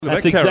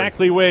That's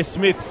exactly where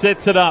Smith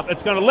sets it up.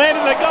 It's going to land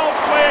in the goal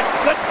square.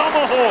 The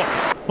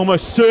tomahawk.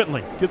 Almost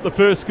certainly get the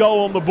first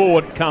goal on the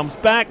board. Comes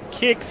back,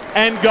 kicks,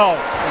 and goals.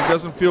 He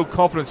doesn't feel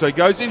confident, so he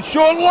goes in.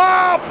 Short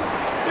lob!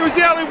 He was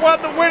the only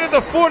one that went at the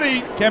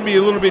footy. Can be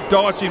a little bit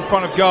dicey in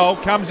front of goal.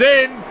 Comes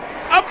in.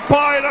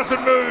 Umpire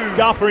doesn't move.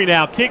 Guthrie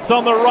now kicks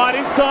on the right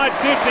inside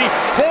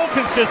 50.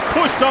 Hawkins just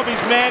pushed off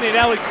his man in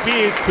Alex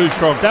Pearce. Too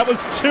strong. That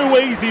was too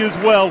easy as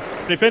well.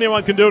 If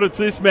anyone can do it, it's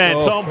this man,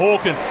 Tom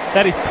Hawkins.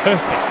 That is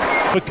perfect.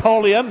 For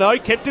Collier, no,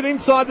 kept it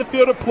inside the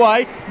field of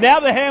play. Now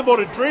the handball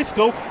to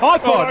Driscoll. I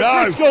thought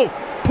Driscoll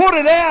put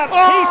it out.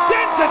 He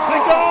sends it to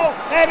goal,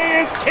 and he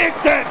has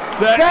kicked it.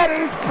 That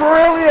is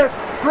brilliant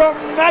from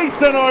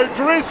Nathan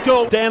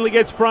O'Driscoll. Stanley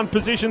gets front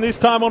position this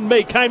time on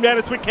me. Came down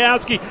to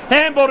Switkowski.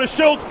 Handball to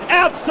Schultz.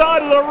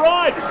 Outside of the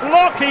right.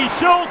 Lockie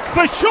Schultz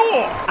for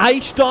sure.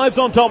 Aish dives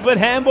on top of it.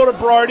 Handball to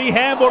Brody.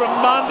 Handball to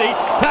Mundy.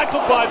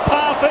 Tackled by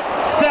Parfitt,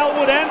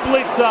 Selwood and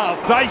Blitzer.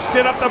 They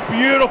set up the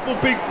beautiful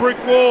big brick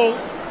wall.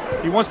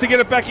 He wants to get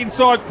it back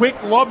inside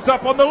quick. Lobs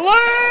up on the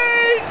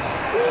lane.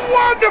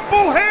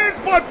 Wonderful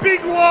hands by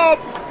Big Lob.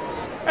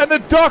 And the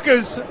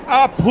Dockers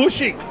are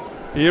pushing.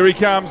 Here he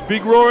comes,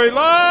 Big Rory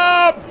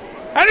Lob.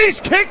 And he's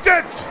kicked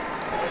it.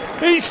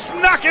 He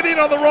snuck it in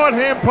on the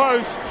right-hand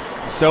post.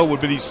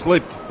 Selwood, but he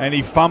slipped and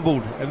he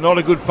fumbled. And not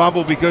a good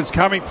fumble because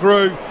coming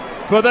through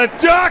for the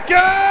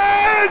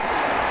Dockers.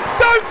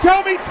 Don't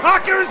tell me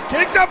Tucker has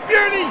kicked a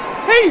beauty.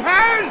 He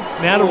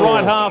has. Now to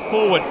right half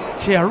forward.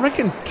 Gee, I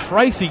reckon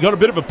Tracy got a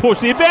bit of a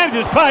push. The advantage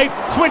is paid.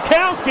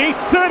 Switkowski,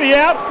 30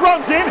 out,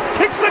 runs in,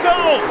 kicks the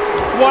goal.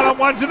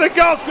 One-on-ones in the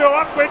goal square.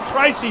 Up went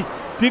Tracy.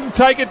 Didn't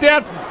take it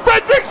down.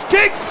 Fredericks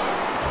kicks.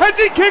 Has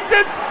he kicked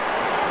it?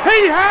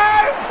 He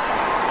has.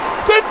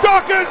 The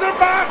Dockers are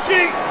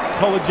marching.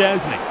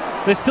 Kolodjasny.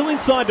 They're still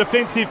inside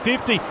defensive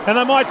 50 and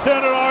they might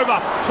turn it over.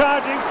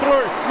 Charging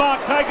through.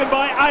 Mark taken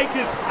by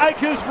Akers.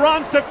 Akers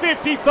runs to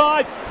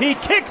 55. He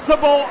kicks the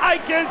ball.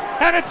 Akers,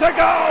 and it's a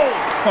goal.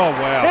 Oh,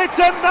 wow. It's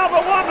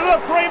another one to the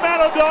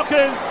Fremantle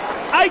Dockers.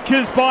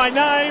 Akers by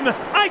name,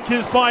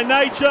 Akers by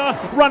nature.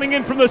 Running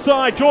in from the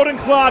side. Jordan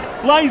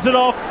Clark lays it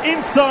off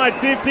inside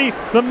 50.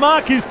 The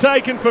mark is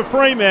taken for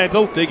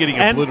Fremantle. They're getting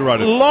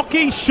obliterated. And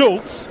Lockie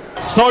Schultz,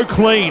 so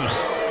clean,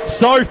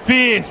 so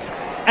fierce,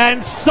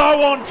 and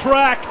so on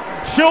track.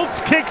 Schultz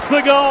kicks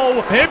the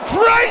goal. And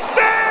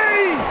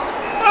Tracy!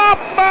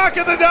 Up mark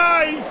of the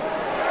day.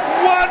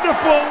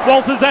 Wonderful.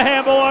 Walters a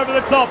handball over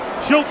the top.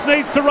 Schultz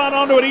needs to run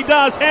onto it. He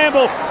does.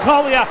 Handball.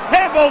 Collier.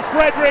 Handball.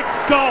 Frederick.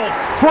 Goal.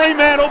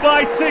 Fremantle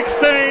by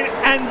 16.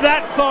 And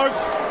that,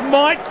 folks,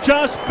 might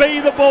just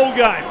be the ball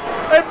game.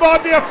 It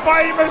might be a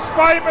famous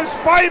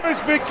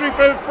victory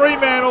for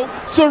Fremantle.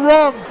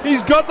 Sarong,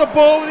 he's got the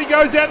ball and he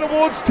goes down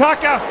towards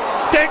Tucker.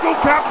 Stengel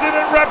comes in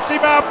and wraps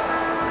him up.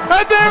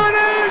 And there it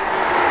is!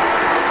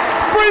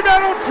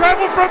 Fremantle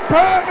travelled from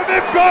Perth and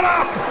they've got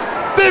up.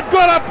 They've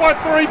got up by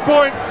 3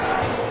 points.